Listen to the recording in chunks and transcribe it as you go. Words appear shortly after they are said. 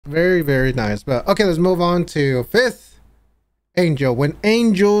Very, very nice. But okay, let's move on to fifth. Angel. When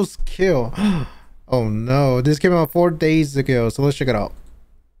angels kill. Oh no, this came out 4 days ago, so let's check it out.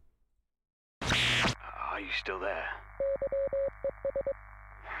 Are you still there?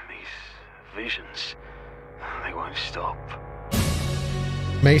 These visions, they won't stop.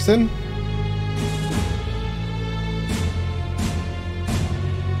 Mason?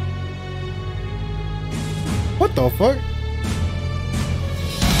 What the fuck?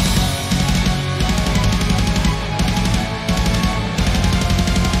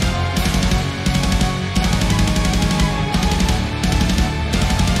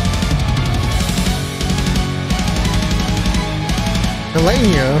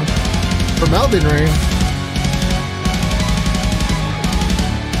 Melania from Elden Ring.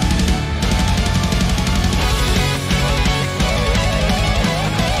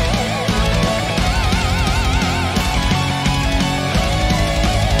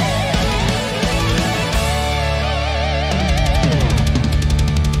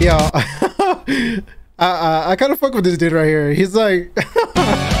 Yo, I kind of fuck with this dude right here. He's like, watch.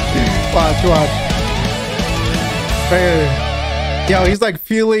 Right here. Yo, he's like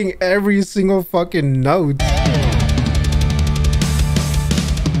feeling every single fucking note.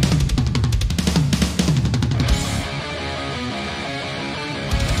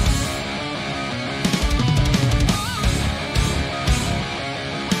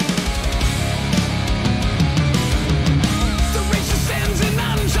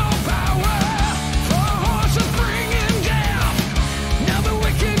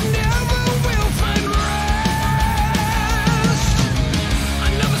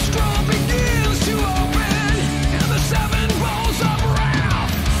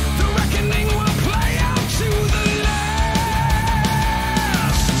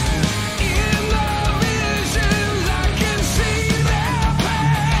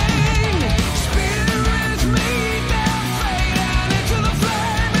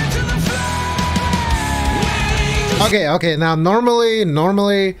 Okay, now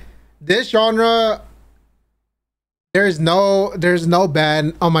normally this genre there's no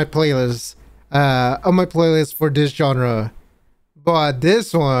ban on my playlist for this genre, but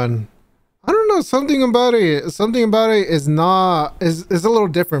this one, I don't know, something about it is a little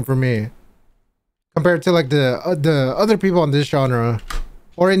different for me compared to like the other people on this genre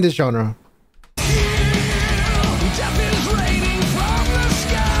or in this genre.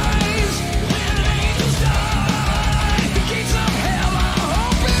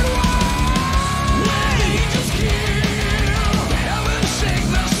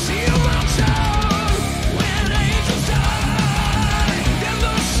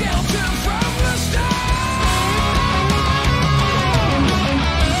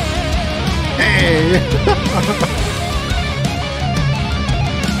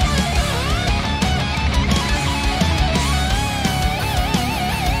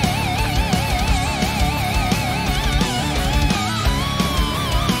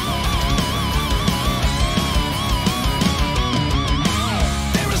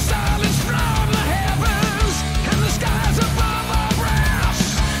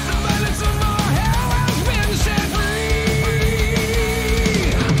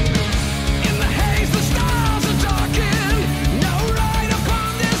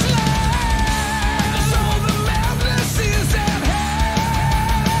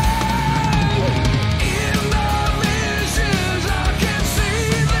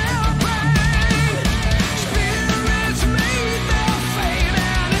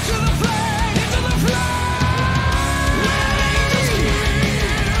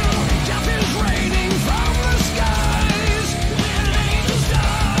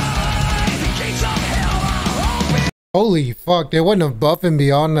 Holy fuck, they went above and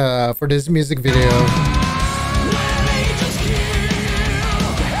beyond for this music video.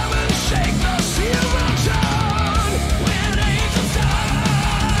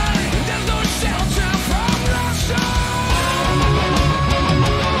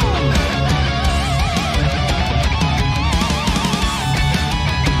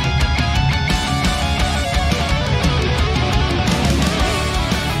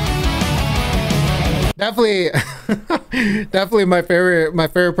 Definitely my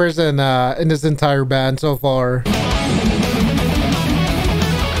favorite person in this entire band so far.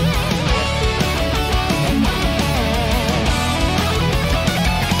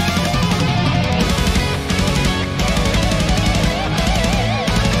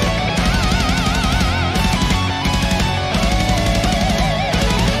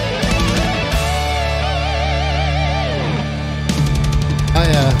 Oh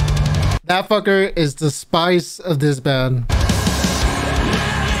yeah. That fucker is the spice of this band.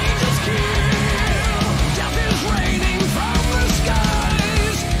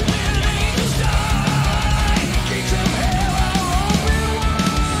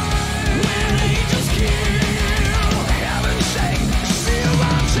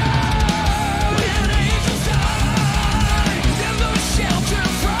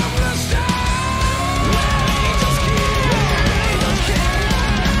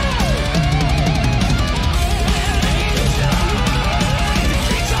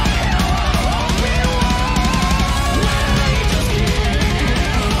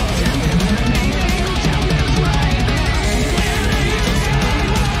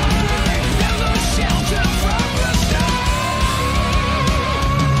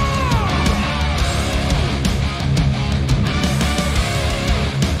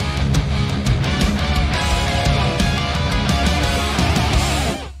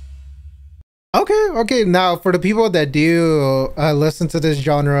 Okay. Now, for the people that do listen to this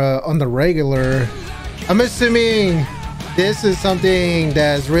genre on the regular, I'm assuming this is something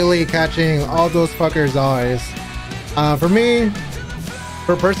that's really catching all those fuckers' eyes. For me,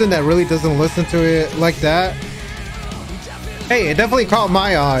 for a person that really doesn't listen to it like that, hey, it definitely caught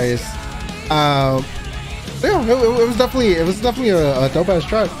my eyes. Yeah, it was definitely a dope ass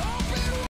track.